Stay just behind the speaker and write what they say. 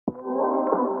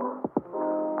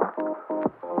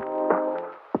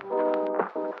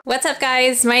What's up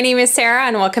guys, my name is Sarah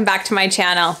and welcome back to my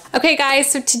channel. Okay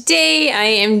guys, so today I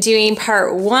am doing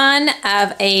part one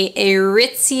of a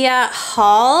Aritzia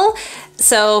haul.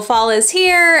 So fall is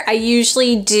here. I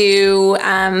usually do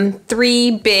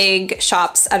 3 big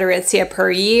shops at Aritzia per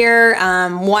year.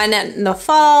 One in the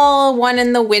fall, one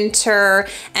in the winter,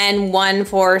 and one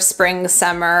for spring,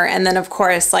 summer. And then of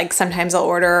course, like sometimes I'll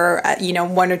order,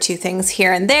 1 or 2 things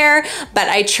here and there, but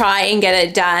I try and get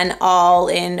it done all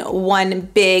in one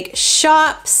big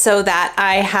shop so that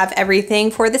I have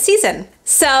everything for the season.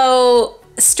 So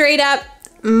straight up,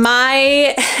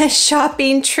 my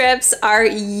shopping trips are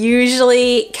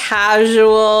usually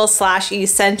casual /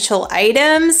 essential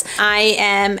items. I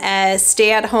am a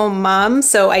stay-at-home mom,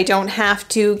 so I don't have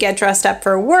to get dressed up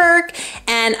for work.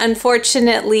 And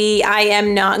unfortunately, I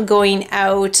am not going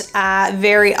out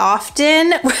very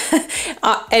often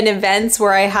in events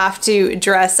where I have to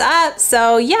dress up.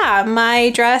 So yeah, my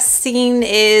dressing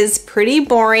is pretty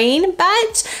boring,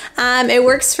 but it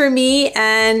works for me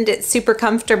and it's super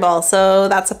comfortable. So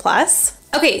that's a plus.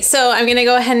 Okay, so I'm gonna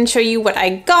go ahead and show you what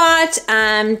I got.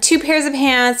 2 pairs of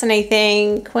pants and I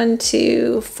think 1,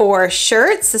 2, 4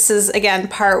 shirts. This is again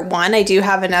part 1. I do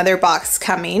have another box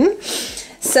coming.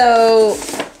 So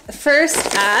first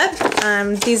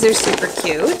up, these are super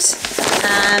cute,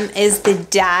 is the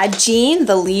Dad Jean,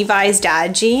 the Levi's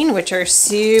Dad Jean, which are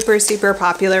super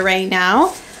popular right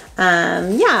now.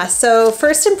 Yeah, so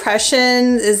first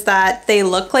impression is that they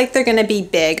look like they're gonna be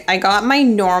big. I got my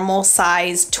normal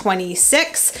size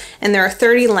 26 and they're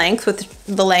 30 length, with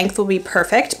the length will be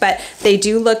perfect, but they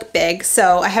do look big.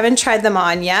 So I haven't tried them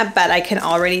on yet, but I can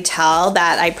already tell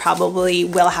that I probably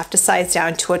will have to size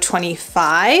down to a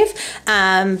 25.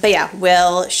 But yeah,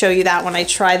 we'll show you that when I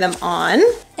try them on.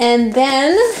 And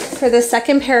then for the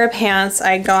second pair of pants,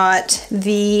 I got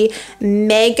the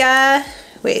Mega,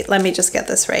 wait, let me just get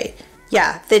this right.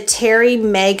 Yeah, the Terry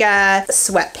Mega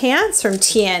Sweatpants from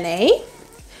TNA.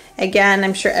 Again,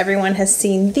 I'm sure everyone has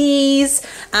seen these.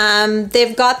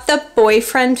 They've got the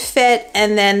boyfriend fit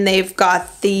and then they've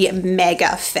got the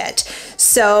mega fit.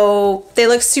 So they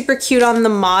look super cute on the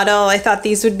model. I thought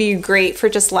these would be great for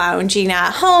just lounging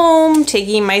at home,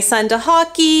 taking my son to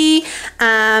hockey.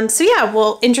 So yeah,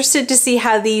 well, interested to see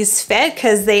how these fit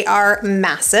because they are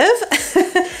massive.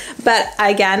 But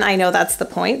again, I know that's the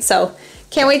point. So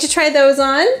can't wait to try those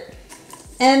on.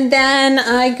 And then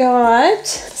I got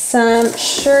some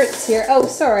shirts here. Oh,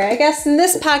 sorry, I guess in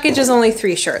this package is only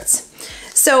 3 shirts.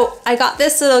 So I got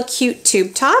this little cute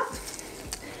tube top.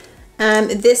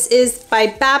 This is by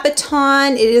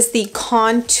BABATON. It is the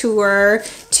contour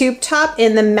tube top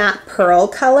in the matte pearl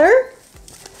color.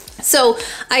 So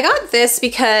I got this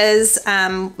because,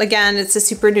 again, it's a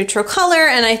super neutral color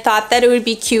and I thought that it would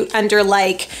be cute under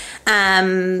like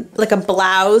a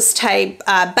blouse type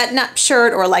button-up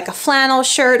shirt or like a flannel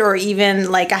shirt, or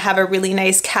even like I have a really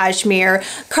nice cashmere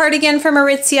cardigan from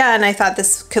Aritzia and I thought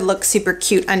this could look super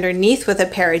cute underneath with a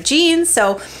pair of jeans.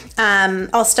 So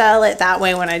I'll style it that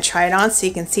way when I try it on so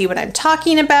you can see what I'm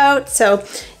talking about. So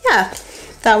yeah,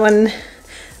 that one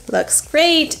looks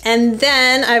great. And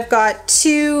then I've got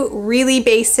 2 really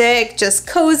basic, just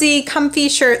cozy, comfy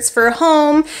shirts for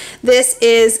home. This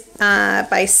is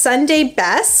by Sunday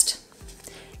Best.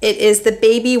 It is the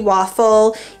baby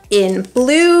waffle in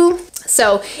blue.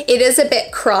 So it is a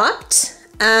bit cropped,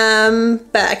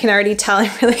 but I can already tell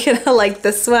I'm really gonna like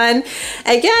this one.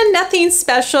 Again, nothing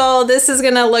special. This is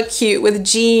gonna look cute with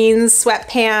jeans,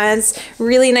 sweatpants,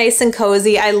 really nice and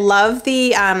cozy. I love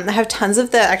the, I have tons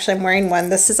of the, actually I'm wearing one.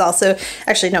 This is also,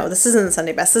 actually no, this isn't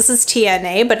Sunday Best. This is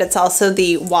TNA, but it's also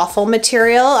the waffle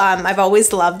material. I've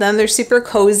always loved them. They're super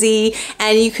cozy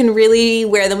and you can really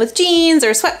wear them with jeans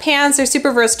or sweatpants. They're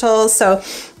super versatile. So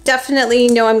definitely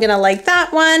know I'm gonna like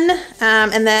that one.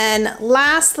 And then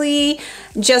lastly,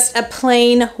 just a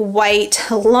plain white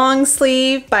long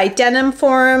sleeve by Denim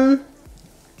Form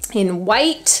in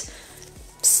white.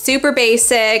 Super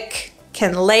basic,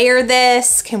 can layer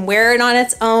this, can wear it on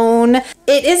its own.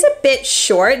 It is a bit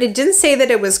short. It didn't say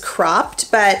that it was cropped,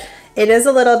 but it is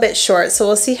a little bit short, so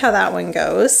we'll see how that one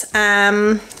goes.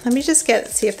 Let me just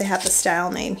see if they have the style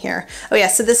name here. Oh yeah,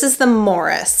 so this is the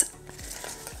Morris.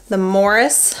 The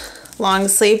Morris long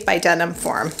sleeve by Denim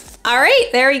Form. All right,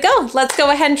 there you go. Let's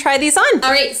go ahead and try these on. All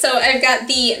right, so I've got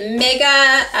the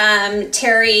Mega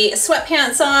Terry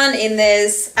sweatpants on in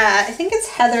this, I think it's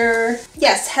Heather,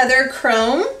 yes, Heather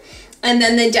Chrome. And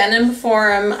then the Denim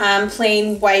Form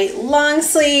plain white long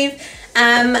sleeve.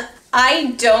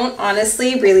 I don't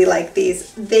honestly really like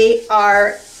these. They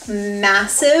are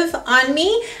massive on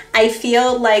me. I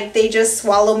feel like they just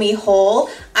swallow me whole.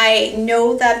 I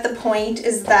know that the point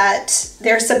is that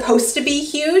they're supposed to be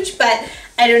huge, but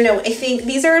I don't know, I think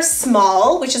these are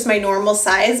small, which is my normal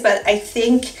size, but I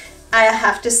think I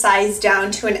have to size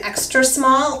down to an extra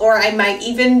small, or I might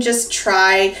even just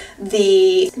try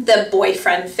the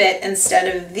boyfriend fit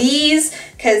instead of these,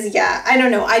 because yeah, I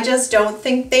don't know, I just don't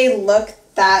think they look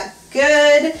that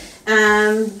good.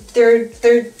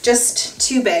 They're just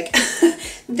too big.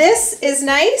 This is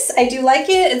nice. I do like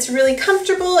it. It's really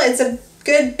comfortable. It's a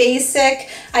good basic.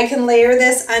 I can layer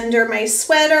this under my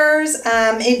sweaters.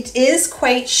 It is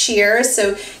quite sheer,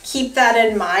 so keep that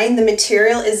in mind. The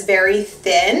material is very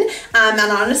thin,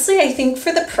 and honestly, I think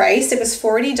for the price, it was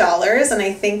 $40, and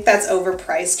I think that's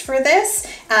overpriced for this.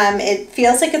 It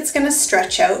feels like it's going to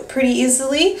stretch out pretty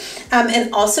easily,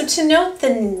 and also to note,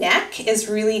 the neck is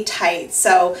really tight,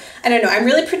 so I don't know, I'm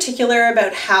really particular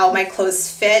about how my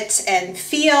clothes fit and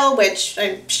feel, which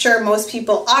I'm sure most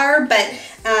people are, but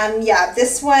yeah,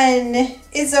 this one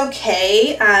is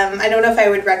okay. I don't know if I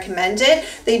would recommend it.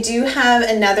 They do have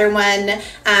another one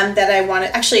that I want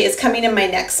to, actually it's coming in my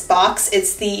next box.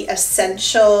 It's the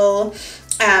Essential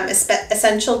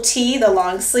Tee, the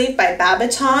long sleeve by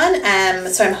BABATON.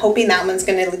 So I'm hoping that one's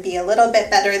going to be a little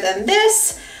bit better than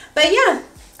this. But yeah,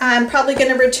 I'm probably going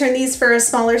to return these for a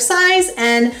smaller size,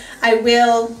 and I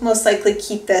will most likely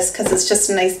keep this because it's just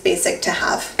a nice basic to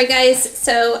have. All right guys,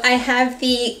 so I have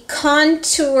the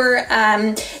contour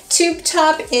tube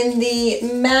top in the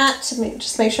matte, let me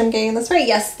just make sure I'm getting this right.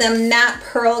 Yes, the matte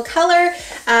pearl color,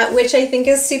 which I think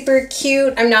is super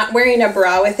cute. I'm not wearing a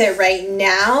bra with it right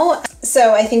now,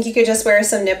 so I think you could just wear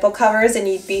some nipple covers and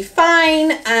you'd be fine,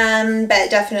 but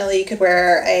definitely you could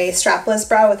wear a strapless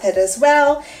bra with it as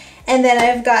well. And then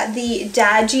I've got the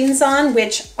dad jeans on,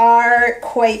 which are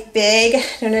quite big. I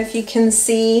don't know if you can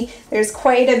see, there's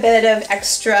quite a bit of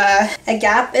a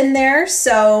gap in there.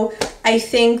 So I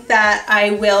think that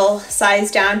I will size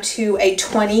down to a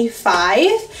 25.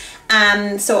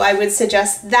 So I would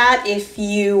suggest that if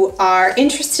you are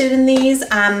interested in these.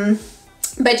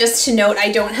 But just to note,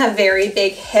 I don't have very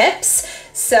big hips,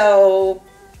 so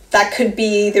that could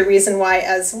be the reason why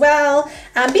as well.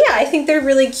 But yeah, I think they're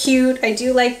really cute. I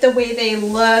do like the way they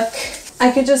look. I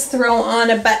could just throw on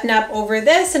a button up over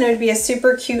this and it would be a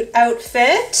super cute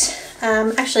outfit.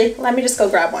 Actually, let me just go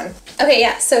grab one. Okay,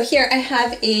 yeah, so here I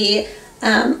have a,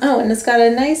 oh, and it's got a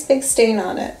nice big stain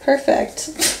on it. Perfect.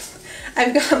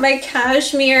 I've got my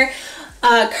cashmere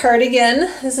cardigan.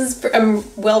 This is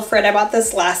Wilfred. I bought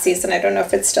this last season. I don't know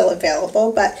if it's still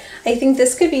available, but I think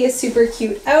this could be a super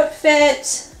cute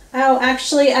outfit. Oh,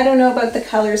 actually, I don't know about the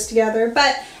colors together,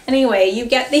 but anyway, you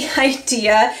get the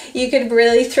idea. You could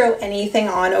really throw anything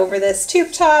on over this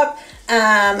tube top.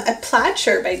 A plaid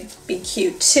shirt might be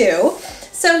cute too.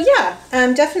 So yeah,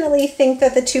 definitely think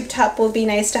that the tube top will be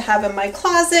nice to have in my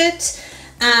closet.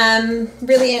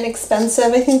 Really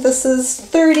inexpensive. I think this is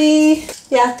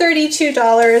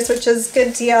 $32, which is a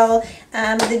good deal.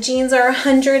 The jeans are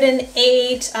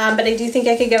 108, but I do think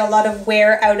I could get a lot of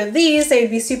wear out of these. They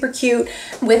would be super cute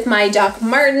with my Doc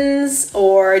Martens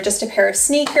or just a pair of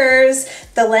sneakers.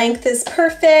 The length is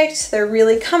perfect. They're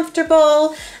really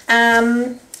comfortable.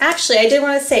 Actually, I did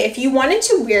want to say, if you wanted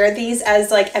to wear these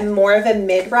as like a more of a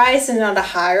mid-rise and not a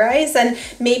high-rise, then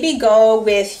maybe go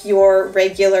with your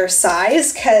regular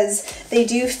size, because they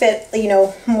do fit, you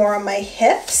know, more on my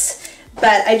hips.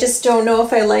 But I just don't know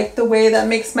if I like the way that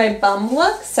makes my bum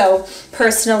look. So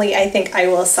personally, I think I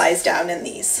will size down in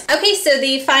these. Okay, so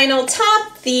the final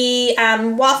top, the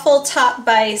Waffle top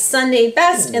by Sunday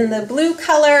Best in the blue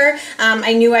color.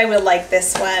 I knew I would like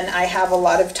this one. I have a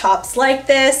lot of tops like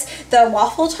this. The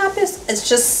Waffle top is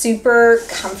just super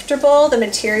comfortable. The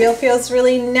material feels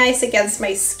really nice against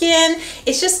my skin.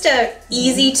 It's just a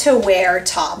easy to wear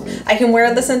top. I can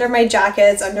wear this under my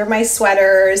jackets, under my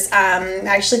sweaters. I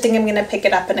actually think I'm gonna pick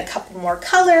it up in a couple more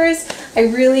colors. I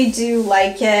really do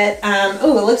like it.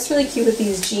 Oh, it looks really cute with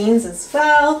these jeans as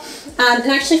well.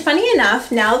 And actually, funny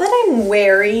enough, now that I'm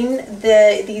wearing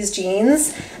these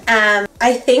jeans,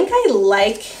 I think I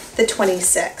like the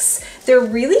 26. They're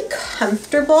really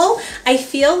comfortable. I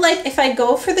feel like if I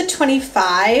go for the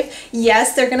 25,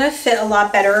 yes, they're gonna fit a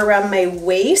lot better around my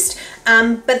waist,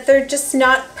 but they're just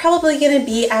not probably gonna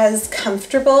be as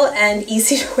comfortable and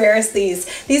easy to wear as these.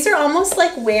 These are almost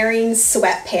like wearing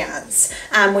sweatpants,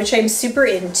 which I'm super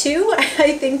into.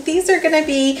 I think these are gonna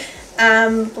be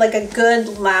like a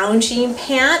good lounging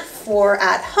pant for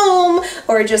at home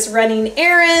or just running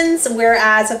errands,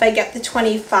 whereas if I get the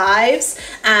 25s,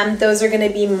 those are going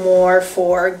to be more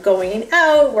for going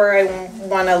out where I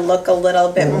want to look a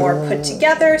little bit more put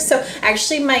together. So I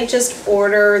actually might just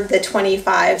order the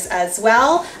 25s as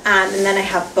well, and then I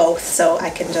have both so I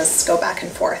can just go back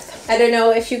and forth. I don't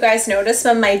know if you guys noticed,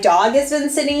 but my dog has been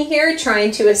sitting here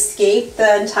trying to escape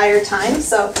the entire time,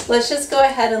 so let's just go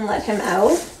ahead and let him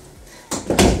out.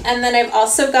 And then I've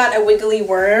also got a wiggly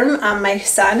worm. My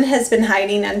son has been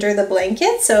hiding under the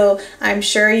blanket, so I'm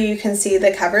sure you can see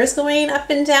the covers going up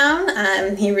and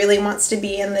down. He really wants to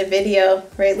be in the video,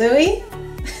 right, Louie?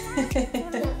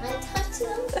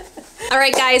 All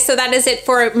right, guys, so that is it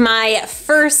for my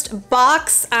first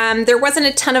box. There wasn't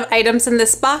a ton of items in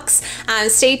this box.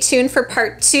 Stay tuned for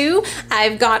part 2.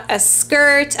 I've got a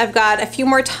skirt, I've got a few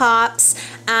more tops,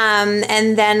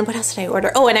 and then what else did I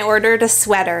order? Oh, and I ordered a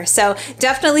sweater. So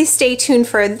definitely stay tuned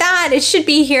for that. It should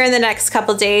be here in the next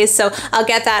couple days, so I'll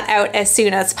get that out as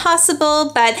soon as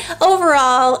possible. But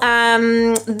overall,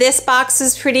 this box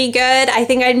is pretty good. I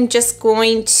think I'm just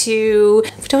going to,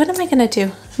 what am I gonna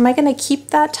do? Am I gonna keep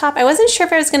that top? I wasn't sure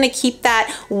if I was gonna keep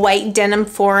that white denim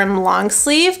forum long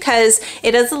sleeve because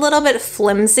it is a little bit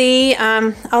flimsy,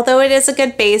 although it is a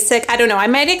good basic. I don't know, I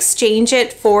might exchange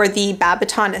it for the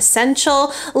BABATON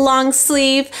Essential long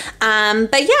sleeve.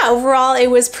 But yeah, overall it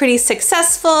was pretty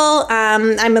successful.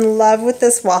 I'm in love with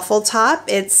this waffle top.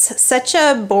 It's such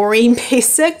a boring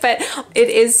basic, but it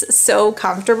is so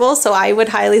comfortable. So I would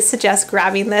highly suggest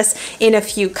grabbing this in a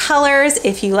few colors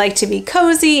if you like to be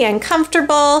cozy and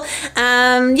comfortable.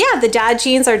 Yeah, the dad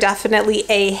jeans are definitely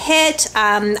a hit.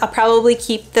 I'll probably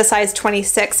keep the size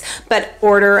 26, but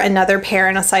order another pair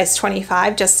in a size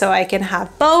 25 just so I can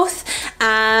have both.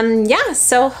 Yeah,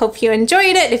 so hope you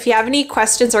enjoyed it. If you have any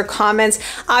questions or comments,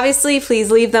 obviously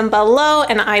please leave them below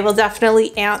and I will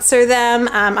definitely answer them.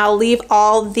 I'll leave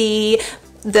all the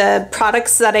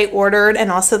products that I ordered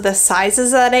and also the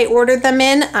sizes that I ordered them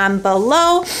in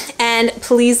below. And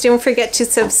please don't forget to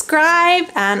subscribe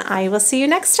and I will see you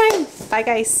next time. Bye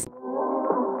guys.